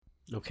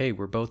Okay,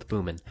 we're both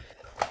booming.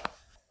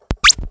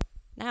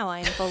 Now I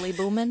am fully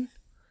booming.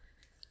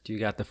 Do you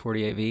got the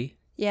 48V?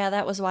 Yeah,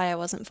 that was why I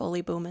wasn't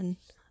fully booming.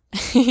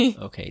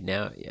 Okay,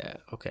 now, yeah,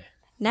 okay.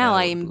 Now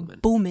I we're am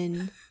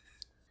booming.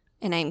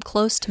 And I'm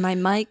close to my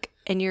mic,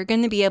 and you're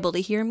going to be able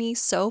to hear me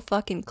so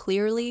fucking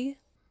clearly.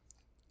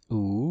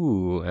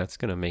 Ooh, that's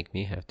going to make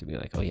me have to be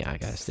like, oh yeah, I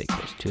got to stay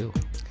close too.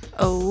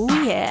 Oh,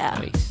 yeah.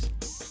 Nice.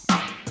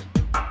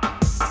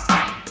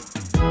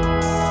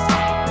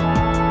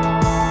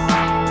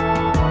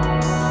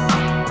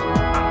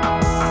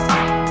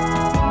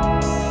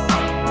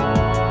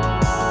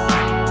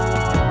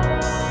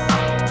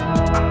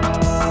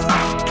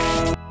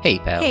 Hey,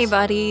 pals. Hey,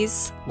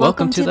 buddies.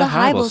 Welcome to the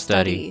Bible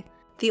Study.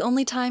 The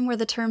only time where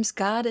the terms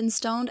God and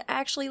stoned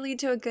actually lead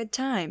to a good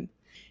time.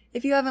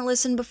 If you haven't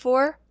listened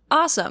before,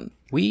 awesome.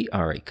 We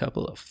are a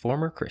couple of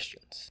former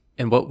Christians.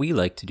 And what we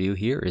like to do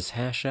here is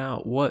hash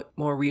out what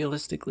more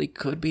realistically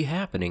could be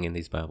happening in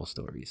these Bible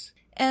stories.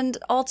 And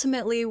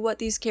ultimately what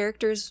these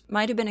characters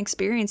might have been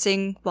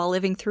experiencing while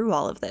living through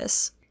all of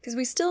this. Because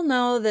we still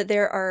know that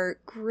there are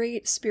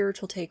great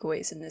spiritual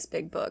takeaways in this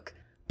big book.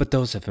 But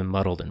those have been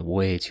muddled in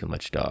way too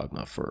much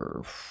dogma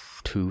for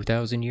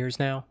 2,000 years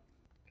now.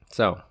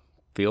 So,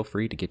 feel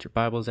free to get your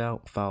Bibles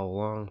out, follow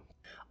along.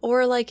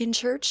 Or like in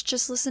church,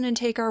 just listen and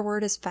take our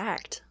word as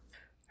fact.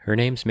 Her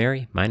name's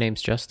Mary, my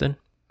name's Justin.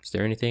 Is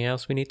there anything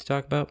else we need to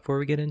talk about before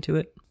we get into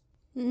it?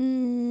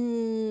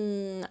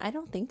 I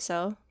don't think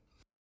so.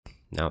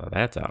 Now that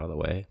that's out of the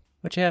way,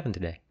 what you having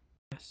today?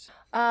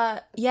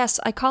 Yes,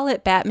 I call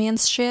it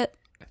Batman's shit.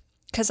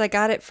 Because I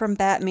got it from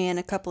Batman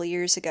a couple of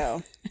years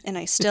ago, and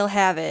I still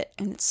have it,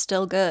 and it's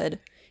still good,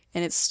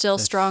 and it's still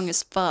strong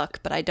as fuck,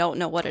 but I don't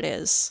know what it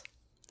is.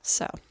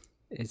 So.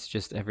 It's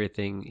just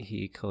everything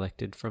he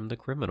collected from the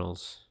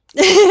criminals.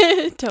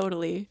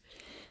 Totally.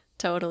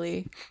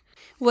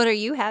 What are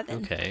you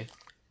having? Okay.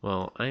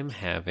 Well, I'm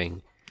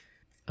having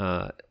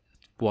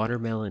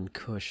watermelon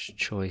Kush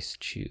choice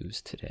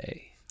chews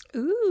today.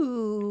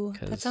 Ooh,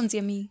 that sounds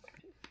yummy.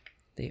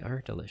 They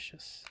are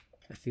delicious.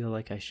 I feel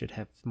like I should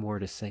have more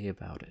to say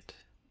about it.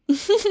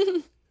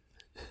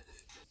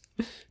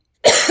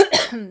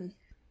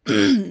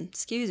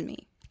 Excuse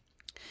me.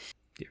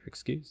 You're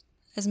excused.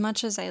 As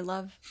much as I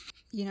love,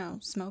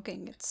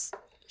 smoking, it's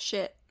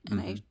shit,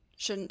 and I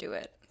shouldn't do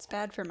it. It's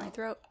bad for my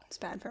throat. It's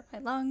bad for my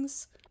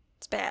lungs.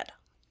 It's bad.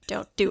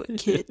 Don't do it,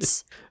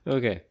 kids.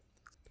 Okay.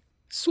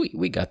 Sweet,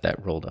 we got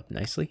that rolled up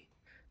nicely.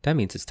 That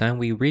means it's time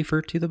we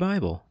refer to the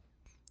Bible.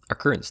 Our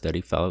current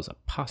study follows a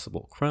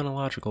possible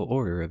chronological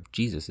order of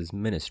Jesus'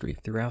 ministry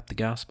throughout the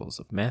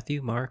Gospels of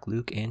Matthew, Mark,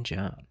 Luke, and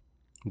John.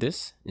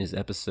 This is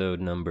episode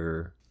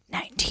number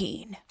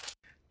 19.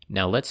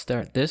 Now let's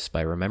start this by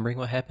remembering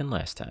what happened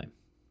last time.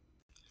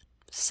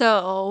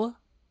 So,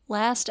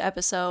 last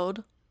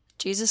episode,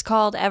 Jesus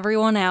called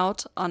everyone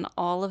out on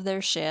all of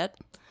their shit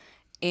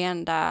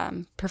and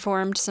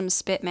performed some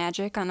spit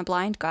magic on a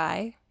blind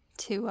guy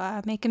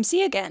to make him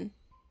see again.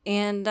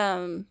 And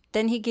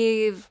then he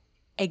gave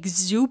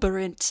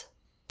exuberant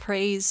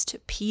praise to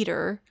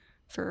Peter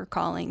for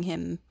calling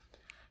him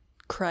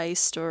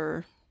Christ,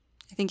 or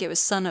I think it was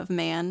Son of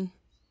Man.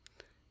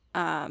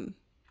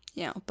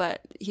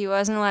 But he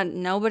wasn't allowed,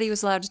 nobody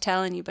was allowed to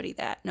tell anybody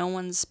that. No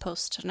one's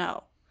supposed to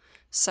know.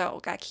 So,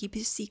 gotta keep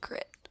his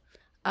secret.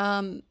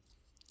 And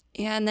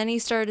then he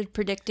started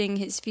predicting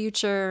his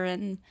future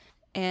and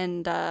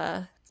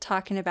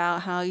talking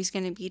about how he's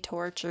going to be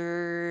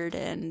tortured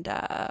and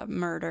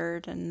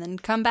murdered and then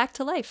come back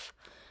to life.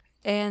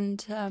 And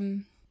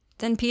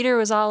then Peter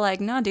was all like,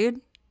 no,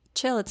 dude,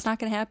 chill. It's not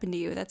going to happen to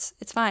you. It's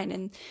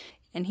fine.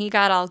 And he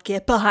got all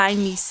get behind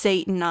me,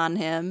 Satan on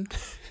him.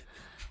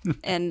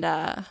 And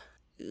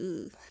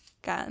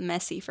got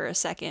messy for a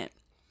second.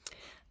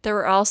 There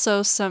were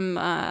also some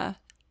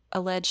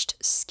alleged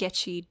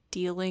sketchy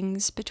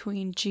dealings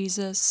between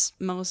Jesus,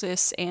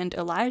 Moses, and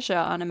Elijah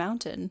on a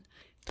mountain.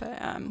 But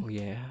oh,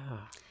 yeah.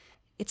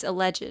 It's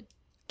alleged.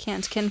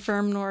 Can't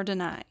confirm nor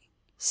deny.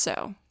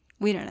 So,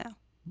 we don't know.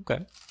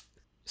 Okay.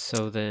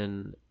 So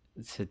then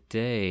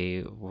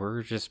today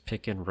we're just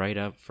picking right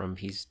up from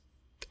he's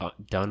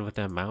done with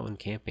that mountain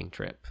camping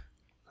trip.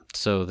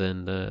 So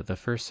then the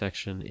first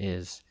section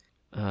is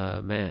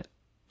Matt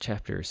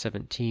chapter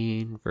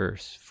 17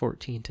 verse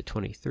 14 to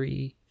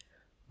 23,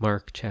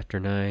 Mark chapter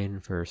 9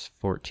 verse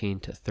 14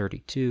 to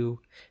 32,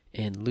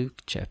 and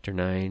Luke chapter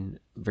 9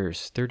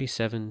 verse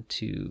 37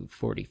 to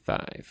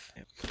 45.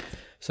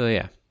 So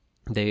yeah,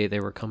 they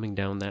were coming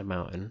down that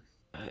mountain.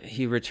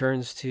 He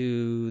returns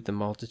to the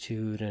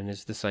multitude and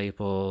his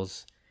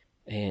disciples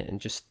and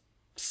just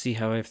see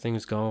how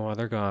everything's going while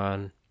they're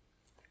gone.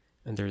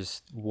 And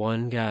there's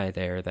one guy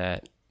there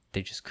that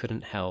they just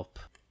couldn't help.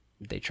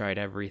 They tried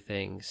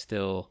everything.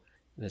 Still,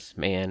 this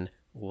man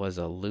was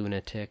a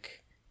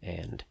lunatic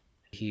and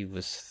he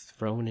was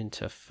thrown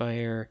into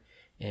fire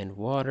and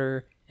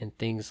water and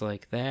things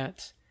like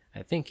that.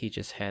 I think he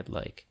just had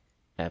like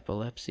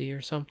epilepsy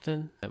or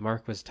something.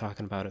 Mark was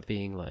talking about it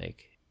being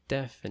like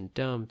deaf and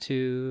dumb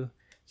too,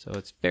 so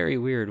it's very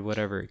weird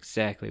whatever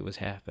exactly was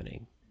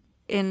happening.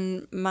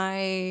 In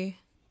my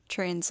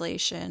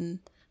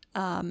translation,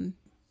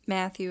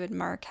 Matthew and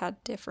Mark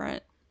had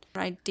different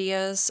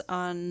ideas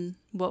on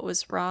what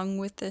was wrong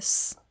with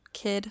this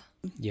kid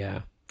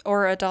Yeah.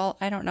 or adult.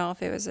 I don't know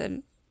if it was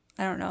I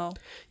don't know.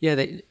 Yeah,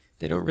 they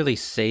don't really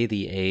say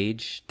the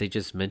age. They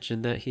just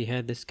mention that he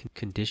had this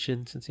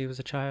condition since he was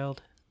a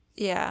child.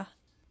 Yeah.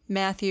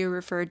 Matthew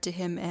referred to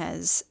him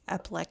as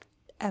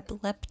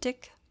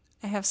epileptic.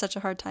 I have such a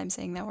hard time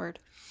saying that word.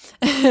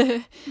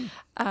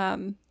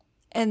 And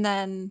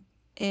then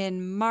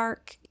in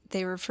Mark,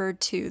 they referred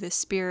to the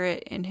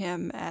spirit in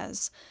him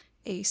as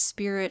a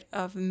spirit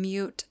of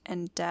mute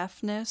and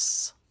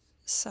deafness.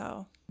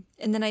 So,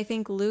 and then I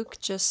think Luke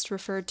just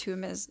referred to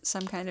him as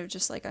some kind of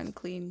just like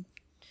unclean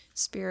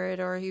spirit,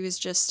 or he was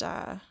just,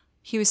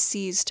 he was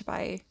seized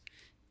by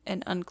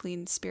an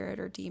unclean spirit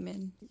or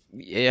demon.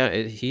 Yeah,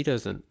 he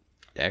doesn't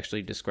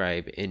actually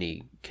describe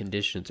any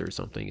conditions or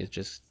something. It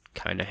just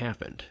kind of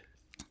happened.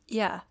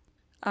 Yeah.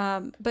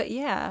 But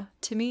yeah,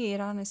 to me,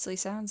 it honestly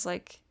sounds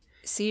like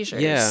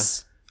seizures. Yeah.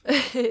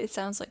 It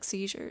sounds like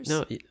seizures.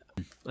 No,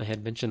 I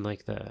had mentioned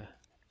like the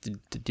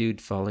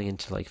dude falling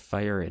into like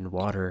fire and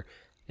water,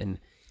 and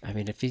I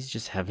mean, if he's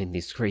just having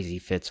these crazy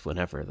fits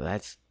whenever,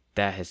 that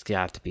has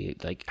got to be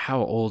like,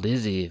 how old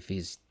is he if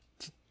he's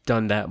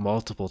done that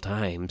multiple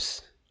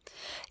times?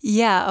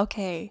 Yeah,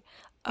 okay.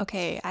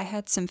 Okay, I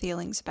had some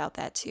feelings about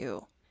that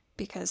too.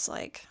 Because,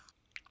 like,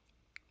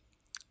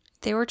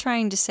 they were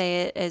trying to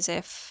say it as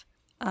if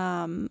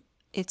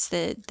it's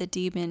the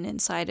demon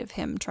inside of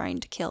him trying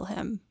to kill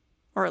him.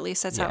 Or at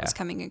least that's how it was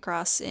coming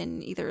across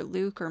in either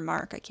Luke or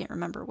Mark. I can't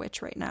remember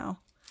which right now.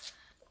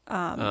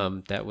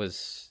 That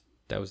was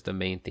the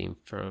main theme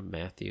from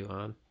Matthew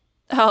on.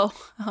 Oh,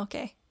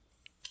 okay.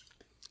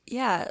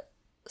 Yeah,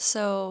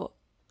 so,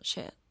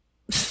 shit.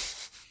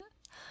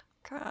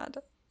 God,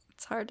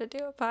 it's hard to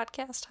do a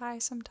podcast high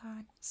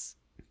sometimes.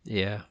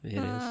 Yeah, it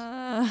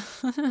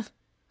is.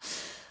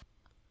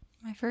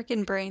 My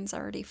freaking brain's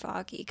already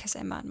foggy because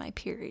I'm on my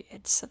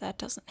period, so that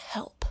doesn't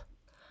help.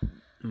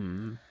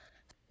 Mm.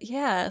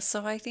 Yeah,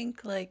 so I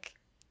think, like,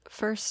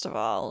 first of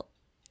all,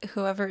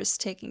 whoever is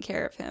taking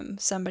care of him,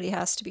 somebody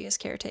has to be his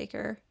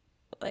caretaker.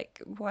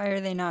 Like, why are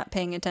they not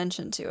paying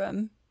attention to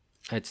him?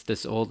 It's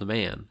this old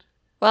man.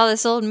 Well,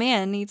 this old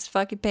man needs to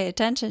fucking pay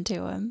attention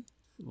to him.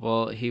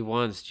 Well, he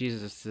wants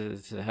Jesus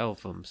to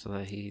help him so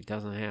that he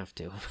doesn't have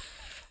to.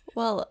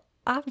 Well,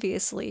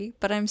 obviously,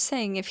 but I'm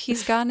saying if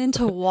he's gone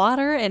into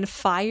water and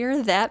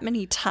fire that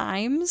many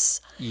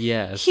times,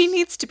 yes, he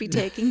needs to be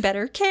taking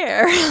better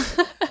care.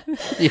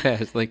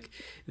 Yes, like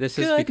this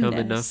has become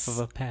enough of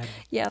a pattern.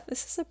 Yeah,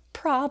 this is a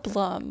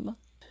problem.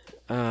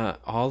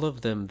 All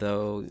of them,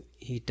 though,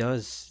 he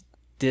does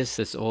diss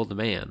this old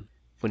man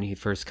when he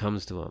first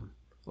comes to him,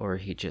 or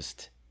he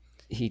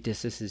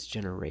disses his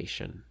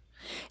generation.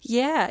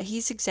 Yeah,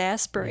 he's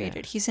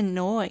exasperated. Yeah. He's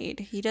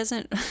annoyed. He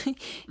doesn't,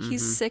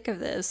 he's sick of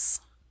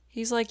this.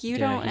 He's like, you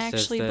don't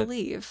actually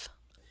believe.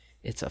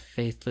 It's a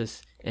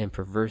faithless and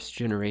perverse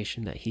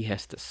generation that he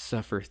has to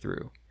suffer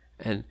through.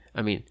 And,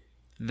 I mean,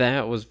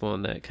 that was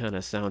one that kind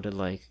of sounded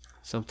like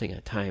something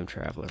a time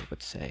traveler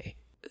would say.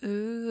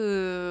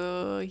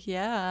 Ooh,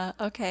 yeah,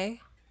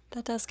 okay.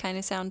 That does kind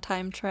of sound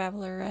time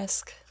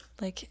traveler-esque.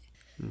 Like,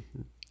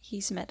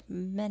 he's met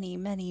many,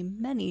 many,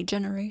 many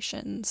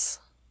generations.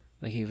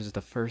 Like he was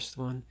the first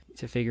one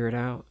to figure it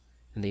out,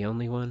 and the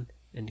only one,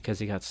 and because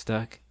he got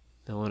stuck,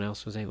 no one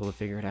else was able to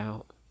figure it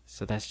out.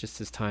 So that's just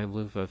his time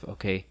loop of,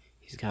 okay,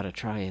 he's got to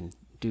try and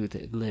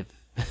live.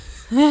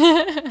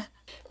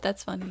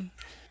 That's funny.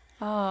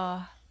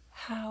 Oh,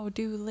 how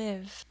do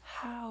live?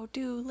 How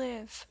do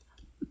live?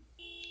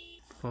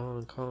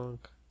 Honk,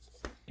 honk.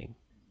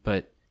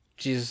 But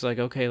Jesus is like,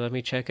 okay, let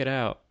me check it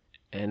out.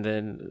 And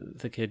then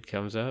the kid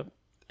comes up,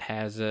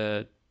 has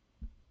a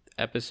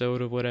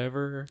episode of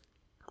whatever,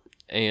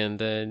 and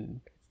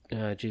then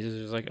Jesus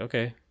is like,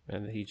 okay,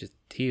 and he just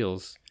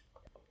heals.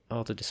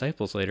 All the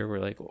disciples later were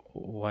like,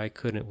 why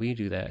couldn't we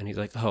do that? And he's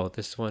like, oh,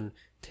 this one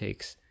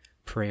takes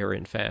prayer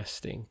and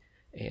fasting.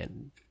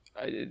 And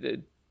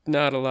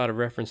not a lot of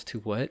reference to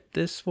what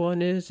this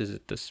one is. Is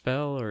it the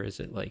spell, or is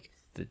it like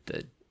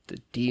the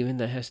demon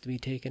that has to be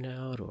taken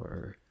out,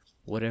 or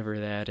whatever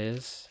that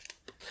is?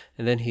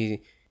 And then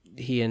he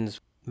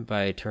ends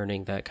by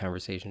turning that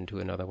conversation to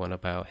another one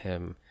about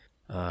him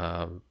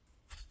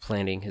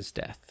planning his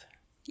death.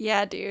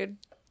 Yeah, dude.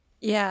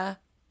 Yeah.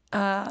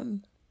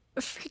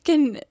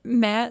 Freaking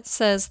Matt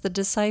says the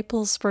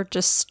disciples were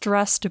just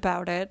stressed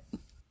about it.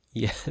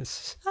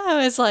 Yes.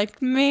 I was like,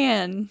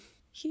 man,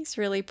 he's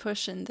really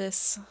pushing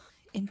this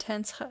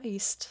intense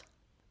heist.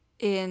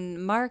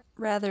 In Mark,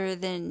 rather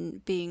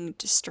than being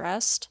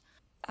distressed,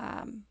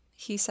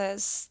 he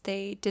says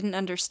they didn't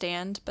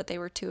understand, but they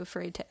were too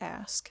afraid to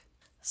ask.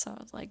 So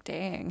I was like,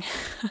 dang.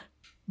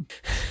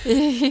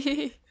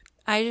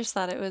 I just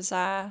thought it was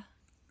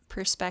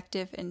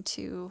perspective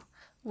into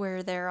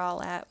where they're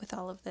all at with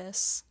all of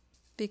this.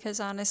 Because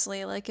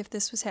honestly, like, if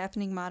this was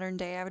happening modern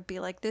day, I would be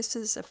like, this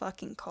is a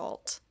fucking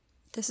cult.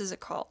 This is a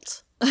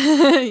cult.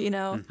 You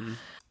know? Mm-hmm.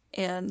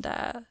 And,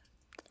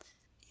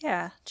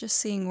 yeah, just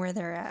seeing where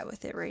they're at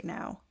with it right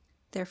now.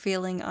 They're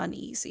feeling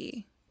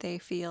uneasy. They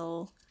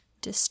feel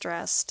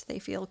distressed. They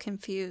feel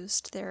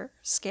confused. They're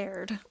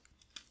scared.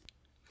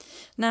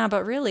 Nah,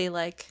 but really,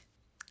 like,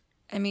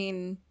 I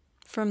mean,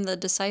 from the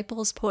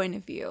disciples' point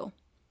of view,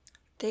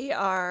 they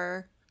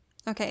are,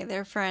 okay,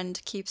 their friend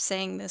keeps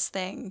saying this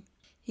thing.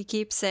 He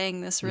keeps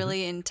saying this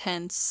really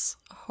intense,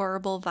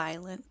 horrible,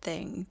 violent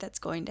thing that's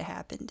going to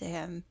happen to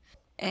him.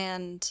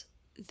 And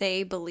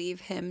they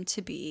believe him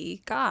to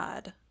be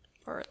God,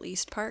 or at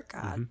least part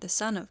God, the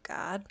Son of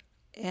God.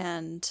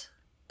 And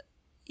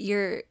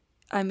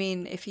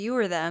if you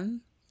were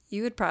them,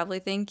 you would probably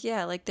think,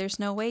 yeah, like, there's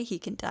no way he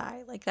can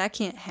die. Like, that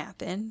can't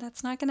happen.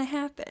 That's not going to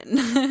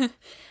happen.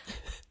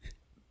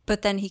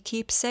 But then he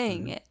keeps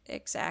saying it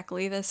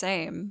exactly the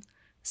same.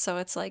 So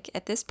it's like,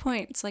 at this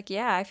point, it's like,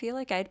 yeah, I feel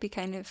like I'd be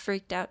kind of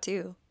freaked out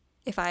too.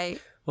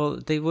 Well,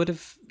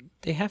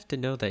 they have to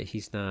know that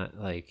he's not,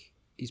 like,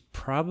 he's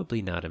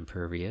probably not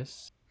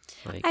impervious.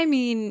 Like, I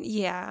mean,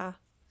 yeah.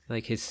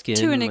 like his skin,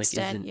 To an like,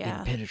 extent, isn't yeah.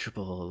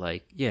 impenetrable.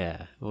 Like,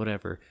 yeah,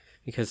 whatever.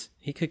 Because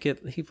he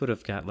would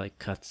have got, like,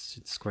 cuts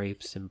and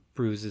scrapes and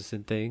bruises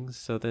and things.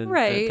 So then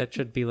Right. that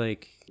should be,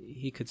 like,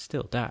 he could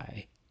still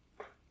die.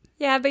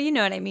 Yeah, but you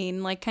know what I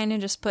mean. Like, kind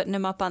of just putting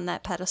him up on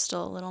that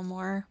pedestal a little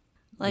more.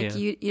 Like,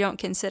 Yeah. you don't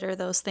consider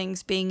those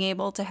things being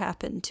able to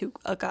happen to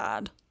a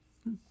god.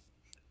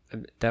 I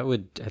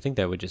think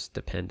that would just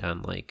depend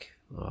on, like,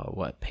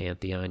 what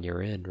pantheon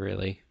you're in,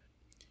 really.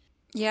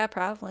 Yeah,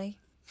 probably.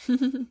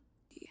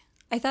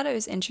 I thought it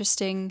was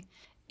interesting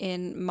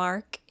in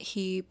Mark,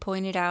 he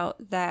pointed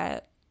out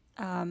that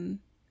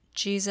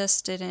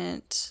Jesus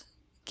didn't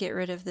get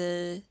rid of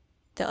the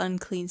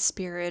unclean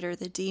spirit or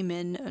the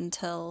demon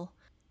until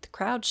the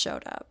crowd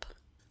showed up.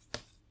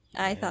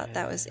 I thought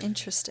that was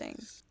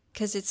interesting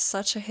because it's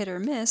such a hit or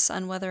miss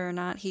on whether or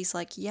not he's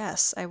like,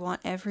 yes, I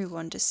want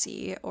everyone to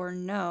see, or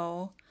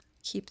no,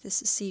 keep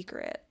this a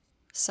secret.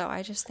 So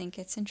I just think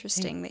it's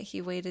interesting that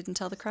he waited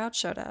until the crowd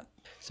showed up.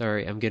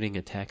 Sorry, I'm getting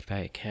attacked by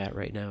a cat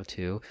right now,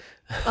 too.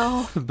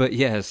 Oh. But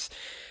yes,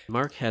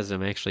 Mark has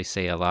him actually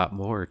say a lot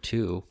more,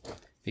 too.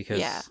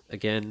 Because,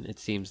 again, it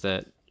seems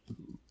that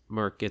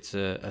Mark gets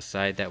a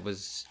side that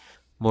was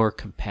more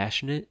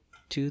compassionate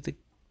to the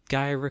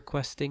guy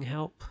requesting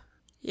help.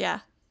 Yeah,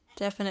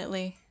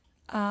 definitely.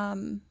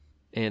 And,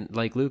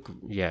 like, Luke,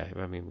 yeah,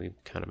 I mean, we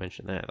kind of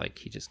mentioned that. Like,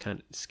 he just kind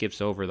of skips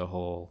over the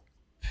whole,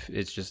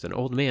 it's just an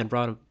old man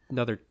brought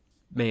another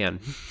man.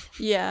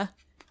 Yeah.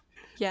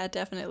 Yeah,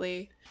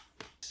 definitely.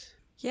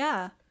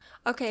 Yeah.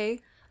 Okay,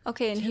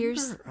 and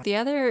here's the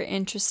other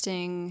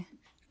interesting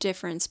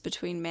difference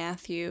between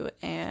Matthew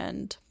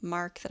and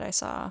Mark that I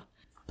saw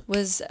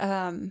was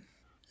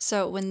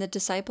so when the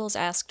disciples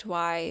asked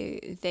why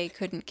they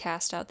couldn't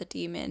cast out the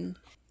demon,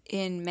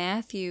 in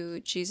Matthew,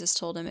 Jesus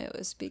told them it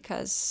was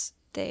because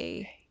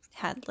they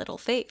had little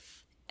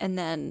faith. And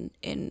then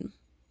in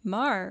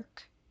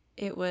Mark,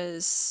 it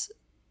was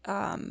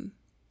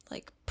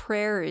like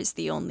prayer is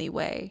the only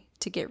way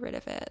to get rid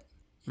of it.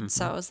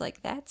 So I was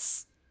like,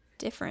 that's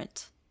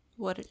different.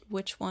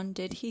 Which one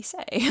did he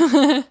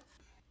say?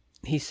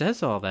 He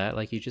says all that,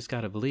 like, you just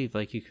gotta believe,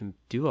 like, you can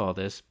do all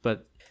this,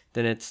 but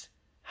then it's,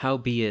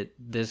 howbeit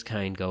this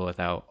kind goeth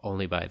out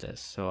only by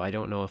this. So I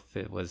don't know if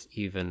it was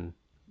even,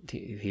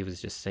 he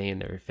was just saying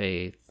their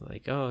faith,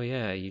 like, oh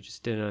yeah, you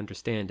just didn't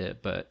understand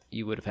it, but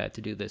you would have had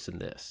to do this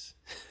and this.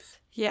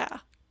 Yeah,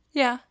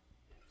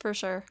 for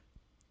sure.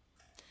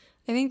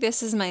 I think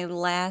this is my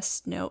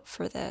last note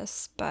for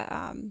this, but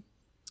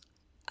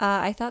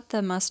I thought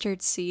the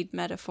mustard seed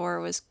metaphor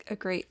was a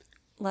great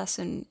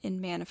lesson in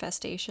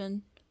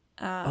manifestation.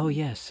 Oh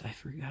yes, I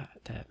forgot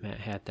that Matt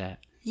had that.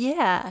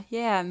 Yeah,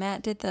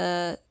 Matt did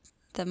the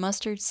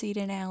mustard seed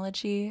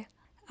analogy.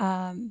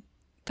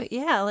 But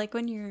yeah, like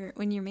when you're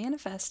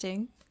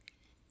manifesting,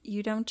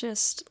 you don't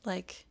just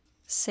like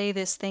say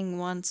this thing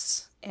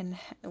once and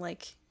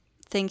like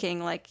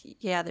thinking like,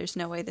 yeah, there's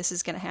no way this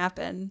is going to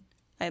happen.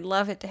 I'd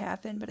love it to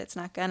happen, but it's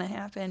not going to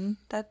happen.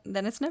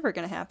 Then it's never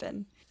going to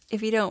happen.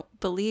 If you don't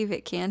believe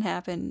it can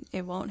happen,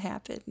 it won't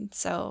happen.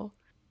 So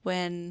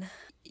when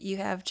you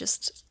have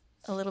just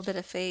a little bit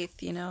of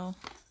faith, you know.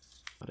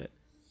 Got it.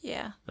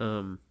 Yeah.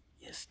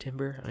 Yes,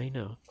 Timber, I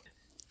know.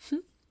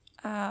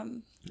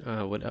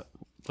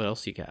 What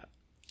else you got?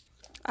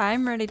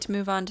 I'm ready to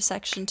move on to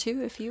section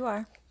 2 if you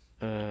are.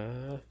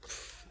 I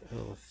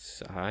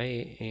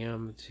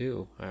am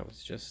too. I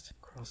was just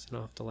crossing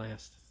off the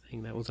last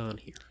thing that was on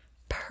here.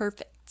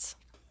 Perfect.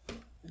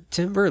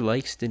 Timber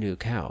likes the new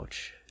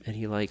couch, and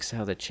he likes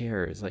how the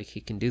chair is like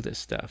he can do this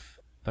stuff.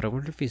 But I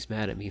wonder if he's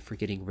mad at me for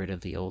getting rid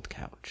of the old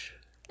couch.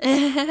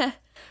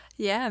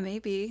 Yeah,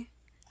 maybe.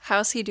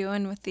 How's he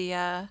doing with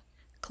the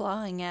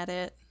clawing at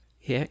it?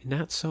 Yeah,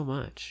 not so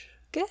much.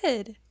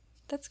 Good.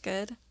 That's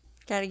good.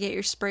 Got to get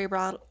your spray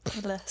bottle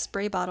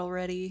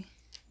ready.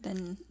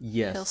 Then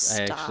yes, he'll stop.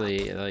 I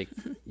actually like.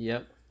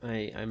 Yep,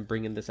 I'm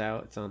bringing this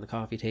out. It's on the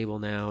coffee table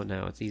now.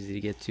 Now it's easy to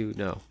get to.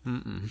 No,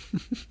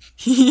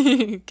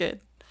 Good.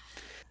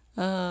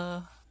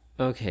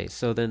 Okay,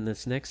 so then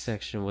this next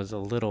section was a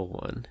little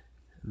one.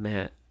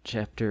 Matt,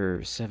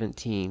 chapter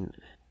 17,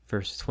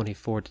 verse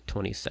 24 to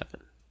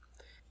 27.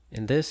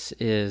 And this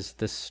is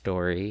the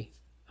story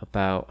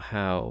about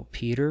how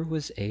Peter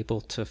was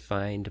able to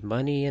find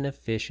money in a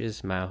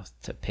fish's mouth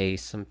to pay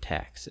some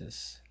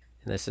taxes.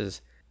 And this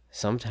is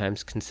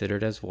sometimes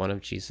considered as one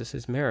of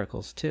Jesus's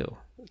miracles too.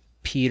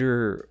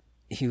 Peter,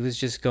 he was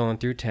just going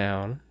through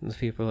town, and the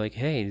people were like,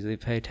 hey, do they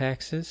pay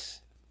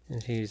taxes?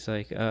 And he's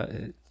like,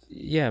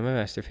 yeah, my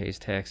master pays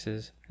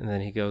taxes. And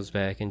then he goes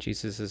back, and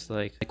Jesus is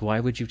like, why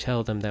would you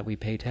tell them that we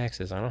pay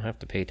taxes? I don't have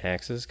to pay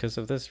taxes because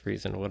of this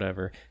reason,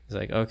 whatever. He's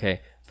like,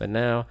 okay, but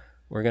now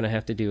we're going to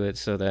have to do it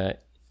so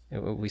that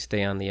we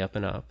stay on the up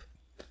and up.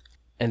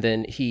 And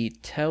then he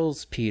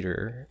tells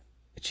Peter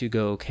to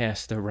go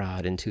cast a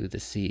rod into the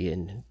sea,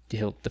 and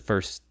the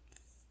first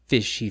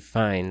fish he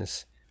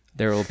finds,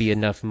 there will be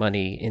enough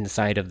money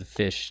inside of the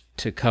fish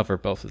to cover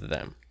both of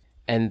them.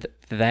 And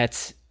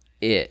that's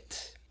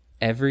it.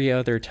 Every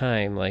other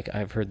time, like,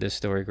 I've heard this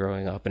story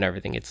growing up and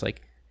everything, it's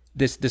like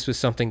this was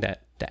something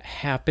that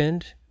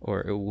happened,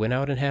 or it went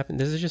out and happened.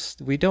 This is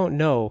just, we don't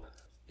know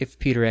if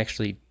Peter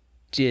actually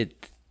did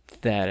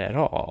that at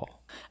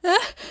all.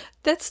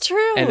 That's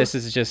true. And this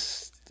is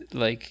just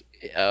like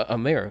a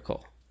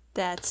miracle.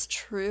 That's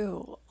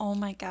true. Oh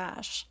my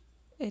gosh.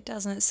 It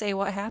doesn't say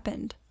what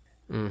happened.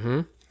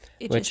 Mm-hmm.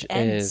 It Which just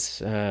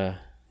ends. is,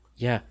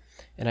 yeah.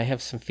 And I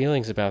have some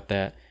feelings about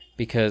that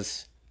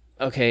because,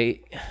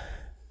 okay,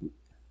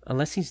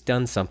 unless he's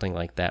done something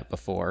like that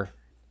before,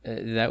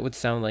 that would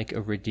sound like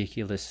a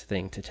ridiculous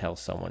thing to tell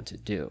someone to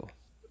do.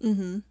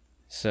 Mm-hmm.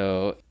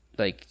 So,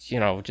 like,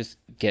 just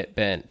get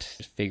bent,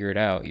 just figure it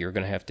out. You're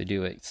going to have to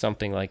do it.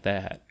 Something like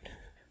that.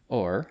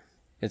 Or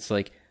it's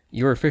like,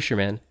 you're a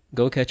fisherman,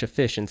 go catch a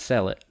fish and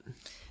sell it.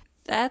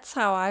 That's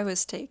how I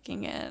was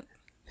taking it.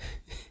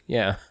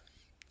 Yeah.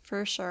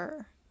 For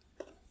sure.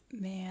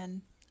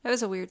 Man, that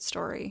was a weird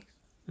story.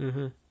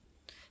 Mm-hmm.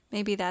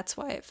 Maybe that's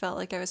why it felt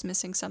like I was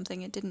missing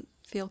something. It didn't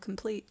feel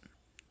complete.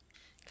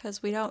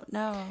 Because we don't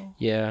know.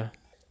 Yeah.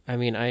 I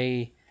mean,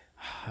 I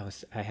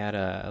had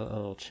a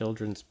little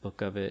children's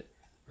book of it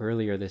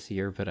earlier this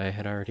year, but I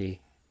had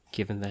already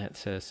given that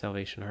to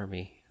Salvation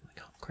Army. I'm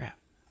like, oh crap.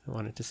 I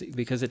wanted to see,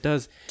 because it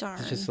does. Darn.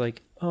 It's just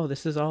like, oh,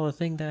 this is all a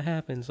thing that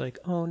happens. Like,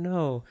 oh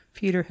no,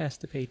 Peter has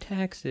to pay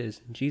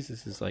taxes. And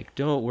Jesus is like,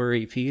 don't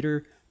worry,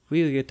 Peter.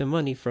 We'll get the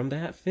money from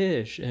that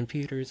fish. And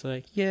Peter's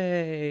like,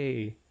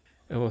 yay.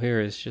 Oh, here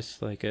it's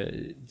just like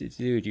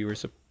dude, you were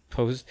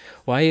supposed,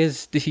 why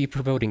is he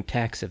promoting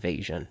tax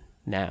evasion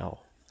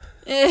now?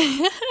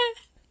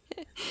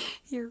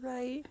 You're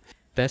right.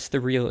 That's the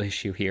real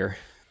issue here.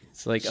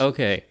 It's like,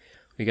 okay,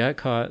 we got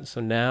caught, so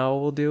now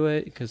we'll do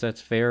it because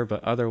that's fair,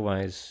 but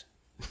otherwise.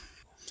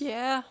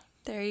 Yeah,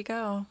 there you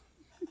go.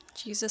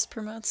 Jesus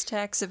promotes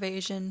tax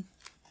evasion.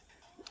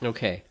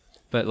 Okay,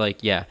 but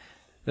like, yeah,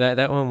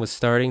 that one was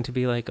starting to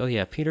be like, oh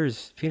yeah,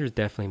 Peter's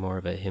definitely more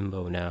of a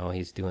himbo now.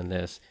 He's doing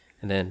this,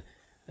 and then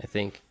I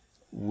think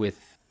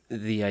with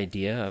the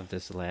idea of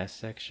this last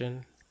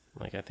section,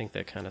 like, I think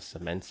that kind of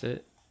cements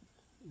it,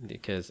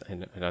 because I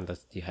don't know,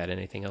 you had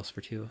anything else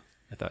for 2?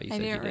 I thought you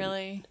said you didn't.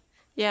 Really.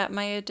 Yeah,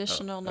 my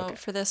additional note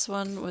for this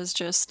one was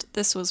just,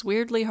 this was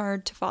weirdly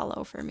hard to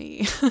follow for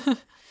me.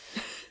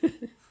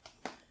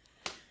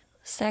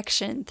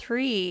 Section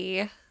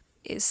 3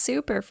 is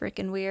super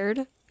freaking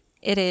weird.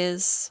 It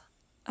is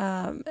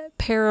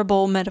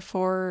parable,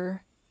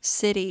 metaphor,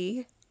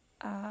 city.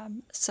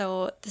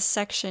 So the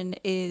section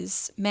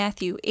is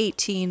Matthew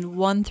 18,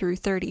 1 through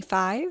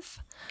 35,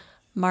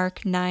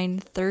 Mark 9,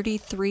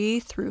 33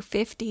 through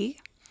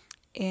 50,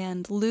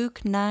 and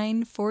Luke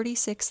 9,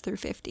 46 through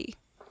 50.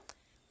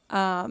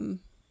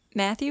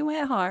 Matthew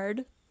went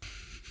hard.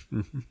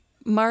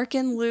 Mark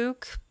and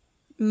Luke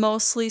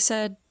mostly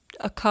said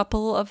a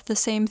couple of the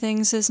same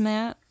things as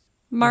Matt.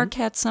 Mark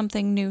had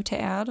something new to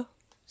add,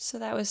 so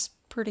that was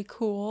pretty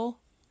cool.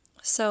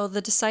 So the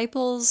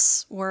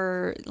disciples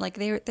were like,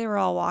 they were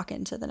all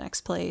walking to the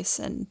next place,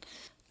 and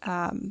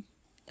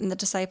the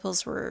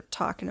disciples were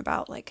talking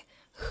about like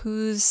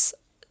who's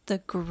the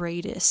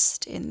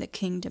greatest in the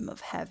kingdom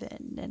of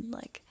heaven, and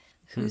like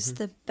who's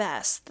the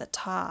best, the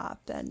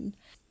top, and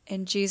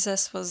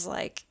Jesus was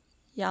like,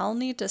 y'all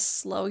need to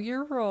slow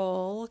your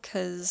roll,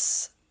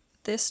 because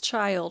this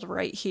child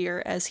right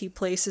here, as he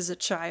places a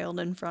child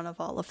in front of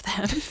all of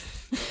them.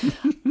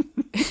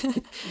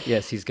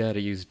 Yes, he's got to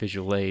use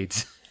visual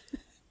aids.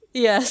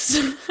 Yes.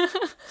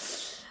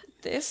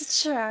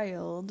 This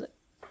child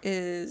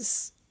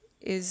is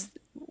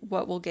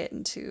what we'll get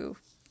into,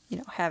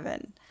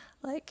 heaven.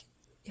 Like,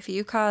 if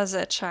you cause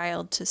a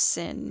child to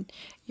sin,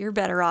 you're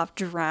better off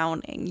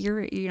drowning.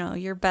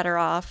 You're better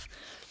off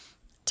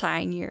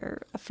tying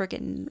a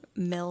freaking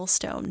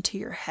millstone to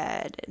your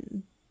head.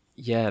 And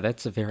Yeah,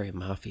 that's a very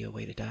mafia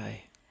way to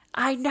die.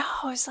 I know,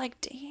 I was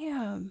like,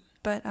 damn.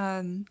 But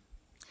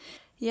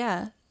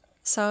yeah.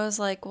 So I was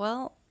like,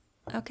 well,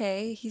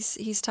 okay,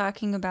 he's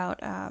talking about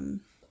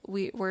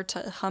we're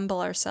to humble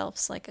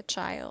ourselves like a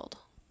child.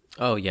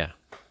 Oh yeah.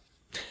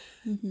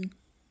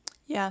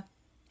 Yeah.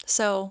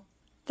 So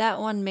that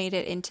one made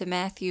it into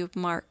Matthew,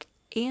 Mark,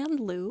 and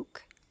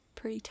Luke.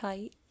 Pretty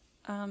tight.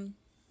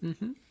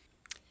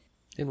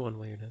 in one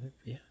way or another.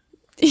 Yeah.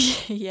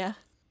 Yeah.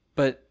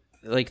 But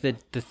like the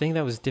thing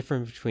that was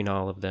different between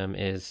all of them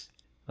is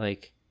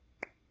like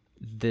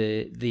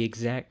the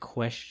exact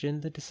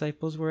question the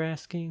disciples were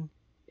asking,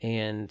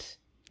 and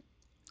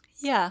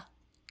Yeah.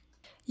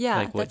 Yeah,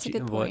 like that's a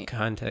good what point.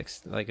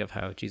 context like of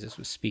how Jesus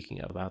was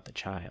speaking about the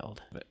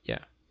child. But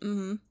yeah,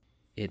 Mm-hmm.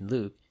 in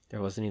Luke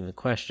there wasn't even a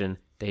question.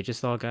 They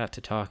just all got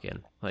to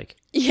talking. Like,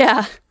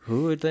 Yeah.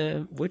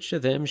 which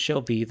of them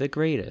shall be the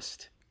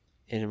greatest?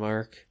 In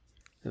Mark,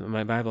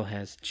 my Bible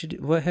has,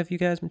 what have you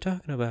guys been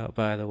talking about,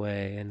 by the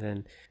way? And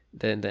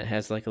then that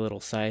has like a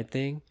little side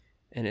thing,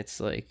 and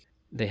it's like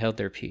they held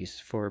their peace.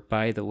 For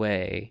by the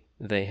way,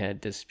 they had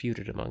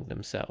disputed among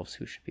themselves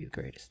who should be the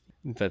greatest.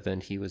 But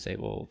then he was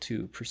able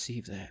to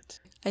perceive that.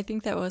 I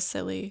think that was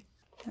silly.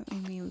 That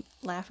made me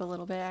laugh a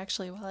little bit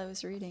actually while I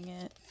was reading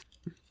it.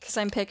 Because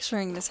I'm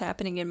picturing this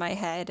happening in my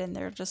head, and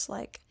they're just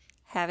like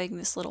having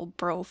this little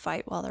bro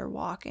fight while they're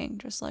walking.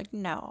 Just like,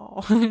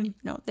 no,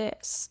 no,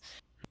 this.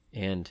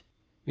 And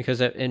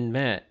because in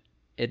Matt,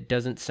 it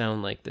doesn't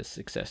sound like the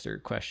successor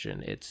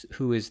question. It's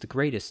who is the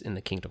greatest in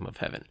the kingdom of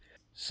heaven.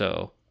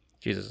 So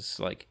Jesus is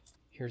like,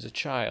 here's a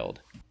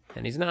child.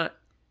 And he's not,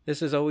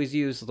 this is always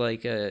used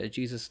like a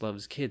Jesus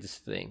loves kids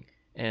thing.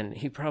 And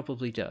he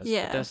probably does.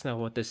 Yeah. But that's not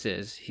what this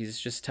is. He's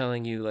just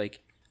telling you,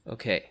 like,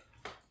 okay,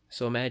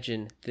 so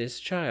imagine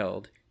this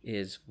child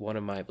is one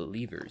of my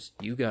believers.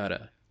 You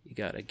gotta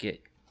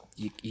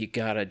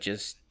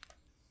just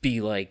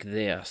be like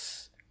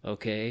this.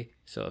 Okay?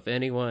 So if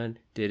anyone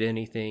did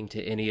anything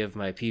to any of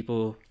my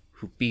people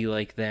who be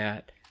like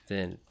that,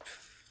 then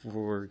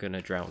we're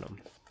gonna drown them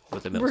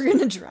with a millstone. We're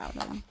gonna drown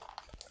them.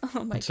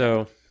 Oh my god.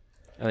 So,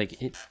 like,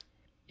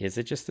 is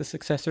it just the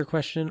successor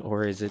question,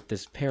 or is it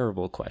this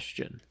parable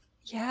question?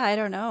 Yeah, I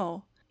don't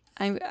know.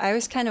 I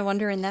was kind of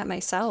wondering that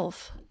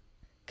myself.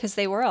 Because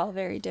they were all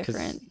very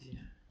different.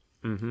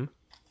 Mm-hmm.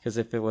 Because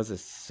if it was a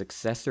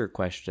successor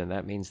question,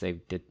 that means they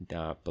did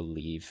not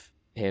believe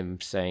him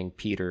saying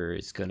Peter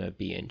is going to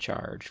be in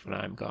charge when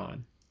I'm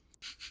gone.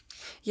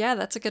 Yeah,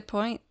 that's a good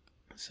point.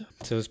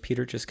 So is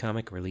Peter just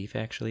comic relief,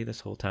 actually,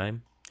 this whole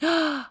time?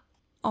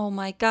 Oh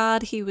my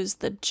god, he was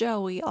the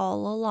Joey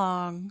all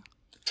along.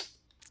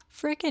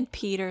 Frickin'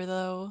 Peter,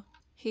 though.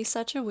 He's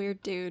such a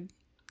weird dude.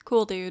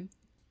 Cool dude.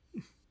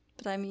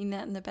 But I mean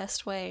that in the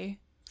best way.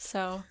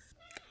 So,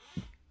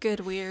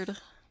 good weird.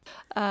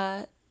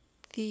 Then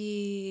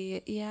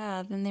they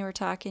were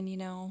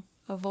talking,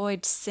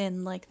 avoid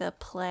sin like the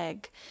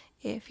plague.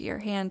 If your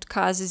hand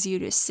causes you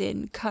to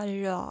sin, cut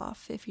it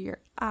off. If your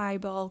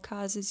eyeball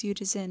causes you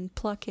to sin,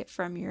 pluck it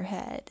from your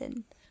head.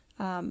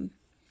 And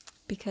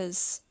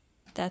because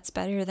that's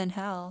better than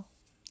hell.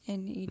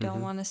 And you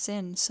don't want to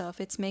sin. So if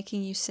it's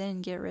making you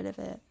sin, get rid of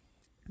it.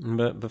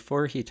 But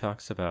before he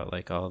talks about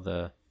like all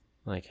the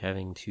like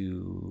having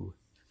to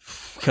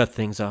cut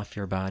things off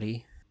your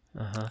body.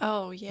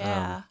 Oh,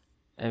 yeah.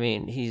 I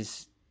mean,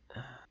 he's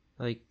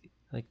like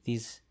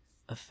these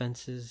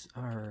offenses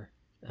are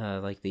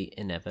like the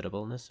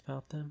inevitableness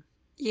about them.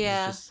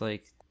 Yeah. It's just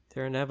like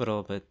they're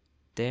inevitable, but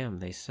damn,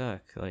 they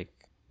suck. Like,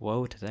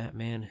 woe to that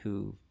man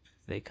who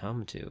they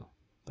come to.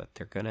 But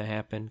they're gonna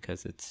happen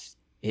because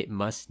it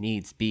must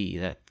needs be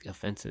that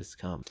offenses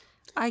come.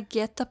 I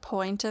get the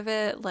point of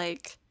it.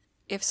 Like,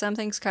 if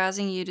something's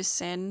causing you to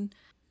sin,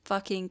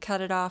 fucking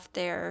cut it off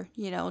there.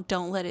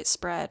 Don't let it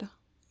spread.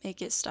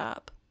 Make it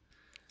stop.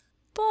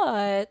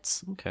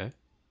 But Okay.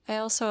 I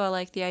also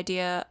like the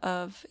idea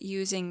of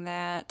using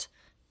that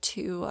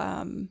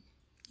to,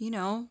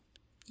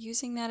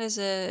 using that as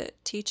a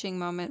teaching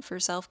moment for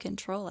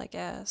self-control, I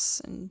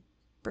guess, and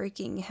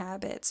breaking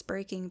habits,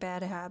 breaking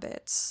bad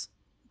habits,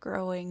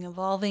 growing,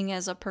 evolving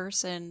as a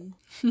person.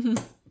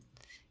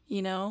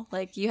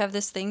 Like you have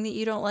this thing that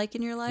you don't like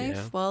in your life.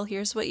 Yeah. Well,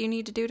 here's what you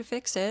need to do to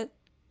fix it.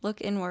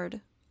 Look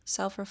inward,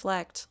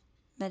 self-reflect,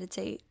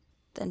 meditate,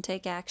 then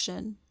take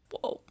action.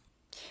 Whoa.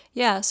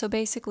 Yeah, so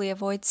basically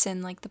avoid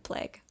sin like the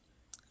plague.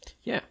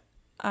 Yeah.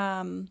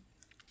 The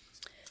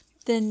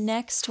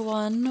next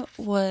one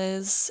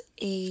was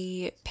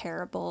a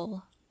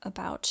parable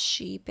about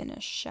sheep and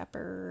a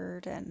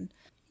shepherd. And,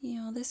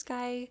 this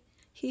guy,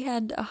 he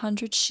had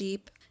 100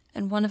 sheep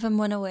and one of them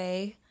went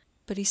away,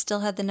 but he still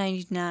had the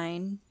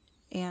 99.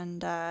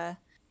 And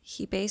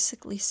he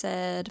basically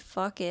said,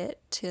 fuck it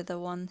to the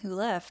one who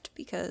left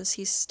because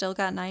he's still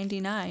got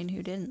 99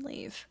 who didn't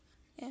leave.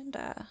 And,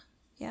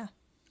 yeah.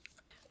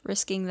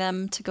 Risking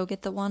them to go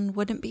get the one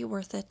wouldn't be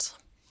worth it.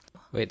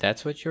 Wait,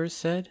 that's what yours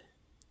said?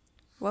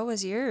 What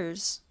was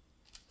yours?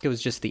 It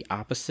was just the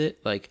opposite.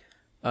 Like,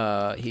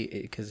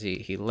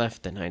 he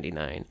left the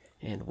 99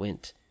 and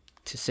went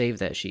to save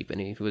that sheep, and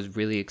he was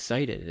really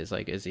excited.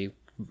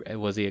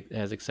 Was he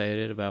as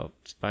excited about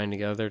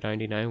finding the other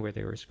 99 where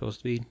they were supposed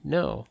to be?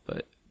 No,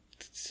 but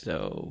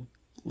so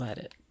let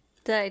it.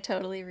 Did I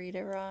totally read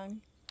it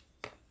wrong?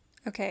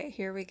 Okay,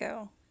 here we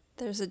go.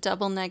 There's a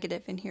double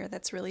negative in here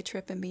that's really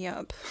tripping me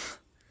up.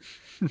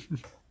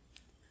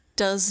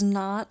 Does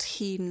not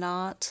he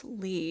not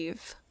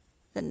leave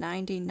the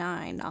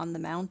 99 on the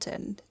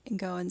mountain and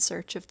go in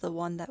search of the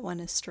one that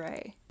went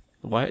astray?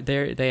 Why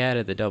they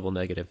added the double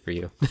negative for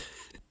you?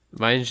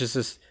 Mine's just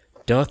this.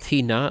 Doth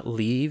he not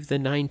leave the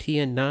 90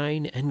 and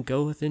 9 and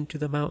goeth into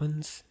the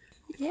mountains?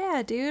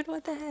 Yeah, dude,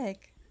 what the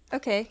heck?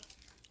 Okay.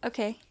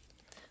 Okay.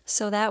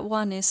 So that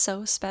one is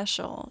so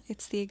special.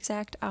 It's the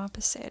exact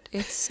opposite.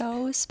 It's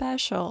so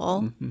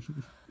special.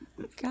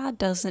 God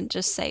doesn't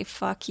just say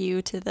fuck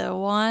you to the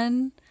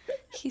one.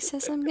 He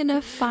says, I'm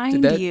gonna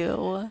find that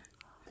you.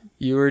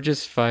 You were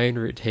just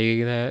fine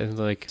taking that and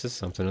like, this is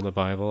something in the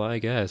Bible, I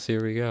guess.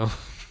 Here we go.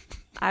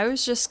 I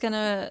was just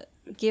gonna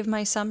give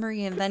my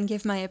summary and then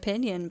give my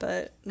opinion,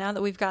 but now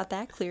that we've got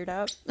that cleared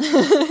up.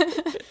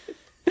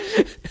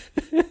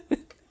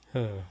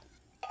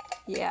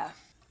 Yeah.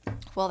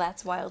 Well,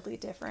 that's wildly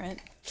different.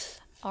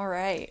 All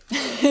right.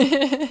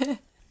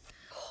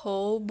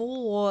 Oh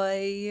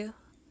boy.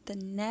 The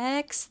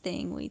next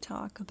thing we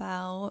talk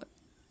about,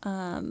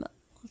 let's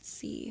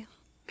see.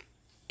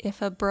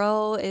 If a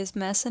bro is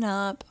messing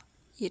up,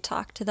 you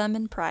talk to them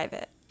in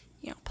private.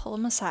 You know, pull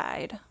them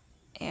aside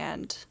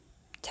and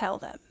tell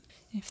them.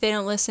 If they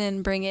don't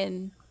listen, bring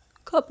in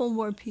a couple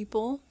more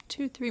people,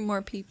 2-3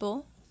 more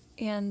people,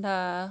 and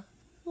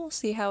we'll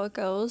see how it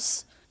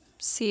goes.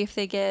 See if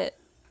they get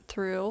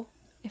through.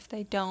 If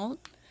they don't,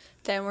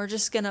 then we're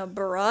just gonna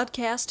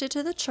broadcast it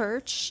to the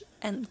church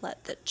and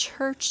let the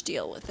church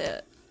deal with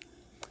it.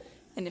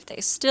 And if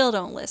they still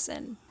don't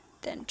listen,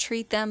 then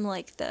treat them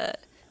like the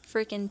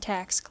freaking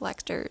tax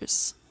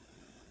collectors.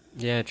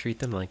 Yeah, treat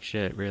them like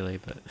shit, really,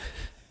 but...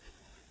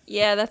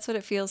 Yeah, that's what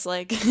it feels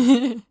like.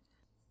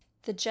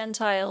 The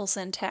Gentiles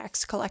and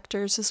tax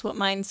collectors is what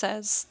mine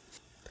says.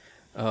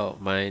 Oh,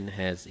 mine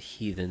has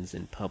heathens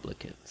and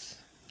publicans.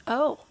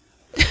 Oh,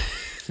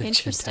 The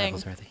interesting.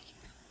 Gentiles are the...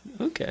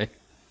 Okay.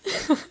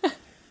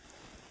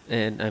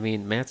 And, I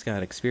mean, Matt's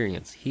got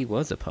experience. He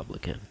was a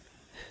publican.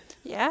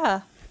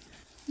 Yeah.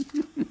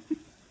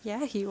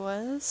 Yeah, he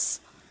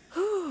was.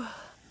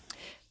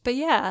 But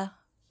yeah,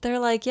 they're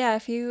like, yeah,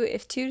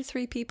 if 2 to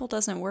 3 people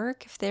doesn't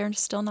work, if they're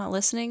still not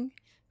listening,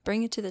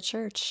 bring it to the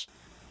church.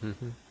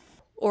 Mm-hmm.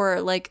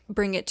 Or like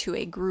bring it to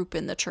a group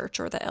in the church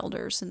or the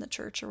elders in the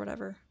church or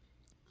whatever.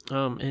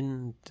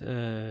 In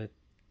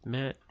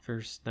Matt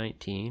verse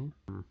 19,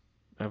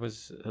 I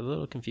was a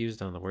little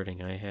confused on the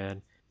wording I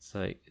had. It's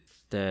like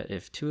that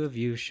if 2 of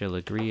you shall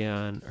agree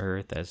on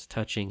earth as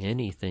touching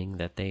anything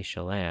that they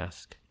shall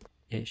ask,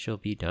 it shall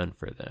be done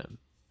for them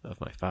of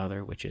my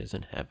Father which is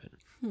in heaven.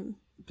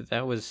 But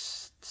that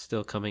was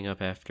still coming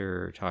up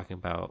after talking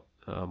about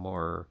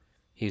more.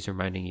 He's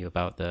reminding you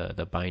about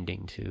the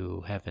binding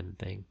to heaven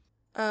thing.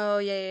 Oh,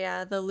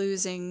 yeah, the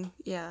losing,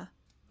 yeah.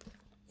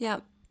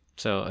 Yeah.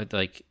 So,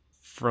 like,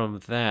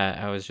 from that,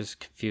 I was just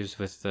confused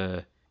with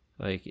the,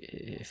 like,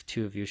 if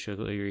 2 of you shall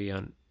agree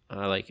on,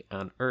 like,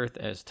 on earth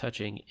as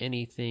touching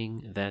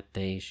anything that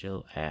they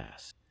shall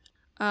ask.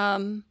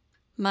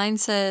 Mine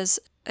says,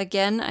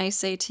 again, I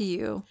say to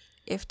you,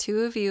 if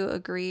 2 of you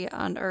agree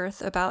on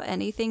earth about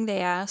anything they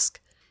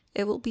ask,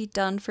 it will be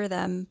done for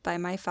them by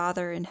my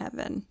Father in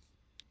heaven.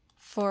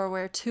 For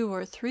where 2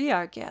 or 3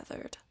 are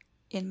gathered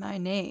in my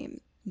name,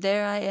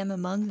 there I am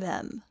among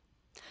them.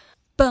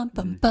 Bum,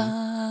 bum,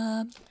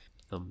 bum.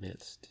 The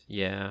midst.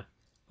 Yeah.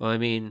 Well, I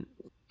mean,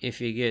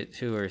 if you get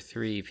 2 or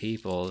 3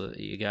 people,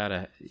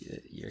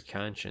 your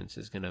conscience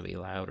is going to be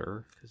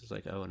louder. Because it's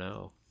like, oh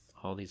no,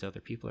 all these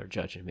other people are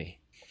judging me.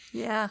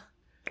 Yeah.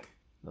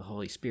 The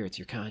Holy Spirit's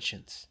your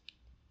conscience.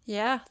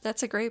 Yeah,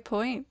 that's a great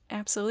point.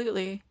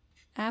 Absolutely.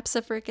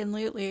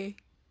 Abso-freaking-lutely.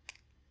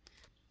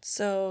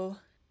 So,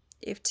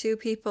 if 2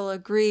 people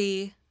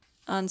agree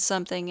on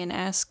something and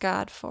ask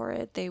God for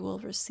it, they will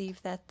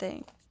receive that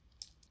thing.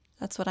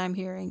 That's what I'm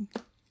hearing.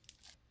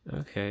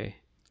 Okay.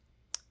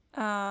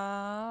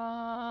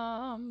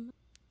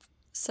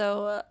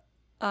 So,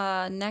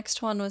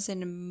 next one was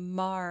in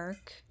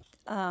Mark.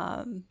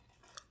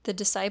 The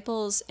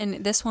disciples,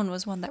 and this one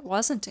was one that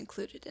wasn't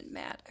included in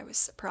Matt. I was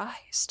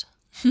surprised.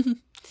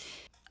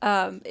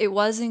 It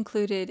was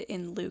included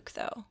in Luke,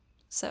 though.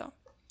 So,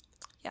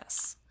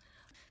 yes.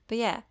 But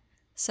yeah,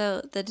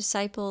 so the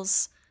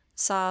disciples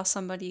saw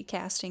somebody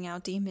casting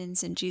out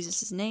demons in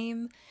Jesus'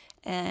 name,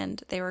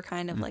 and they were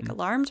kind of like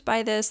alarmed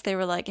by this. They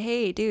were like,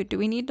 hey, dude, do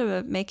we need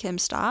to make him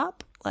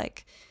stop?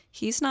 Like,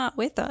 he's not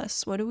with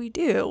us. What do we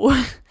do?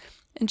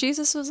 And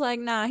Jesus was like,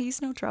 nah,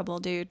 he's no trouble,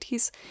 dude.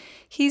 He's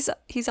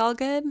all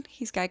good.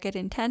 He's got good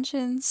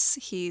intentions.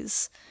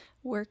 He's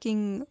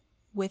working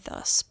with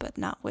us, but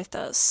not with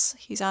us.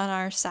 He's on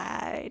our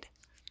side.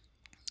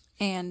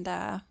 And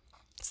so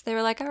they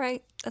were like, all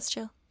right, let's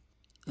chill.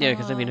 Yeah,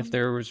 because I mean, if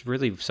there was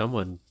really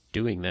someone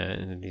doing that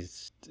and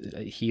he's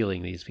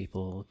healing these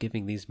people,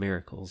 giving these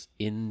miracles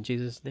in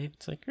Jesus' name,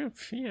 it's like, oh,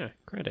 yeah,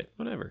 credit,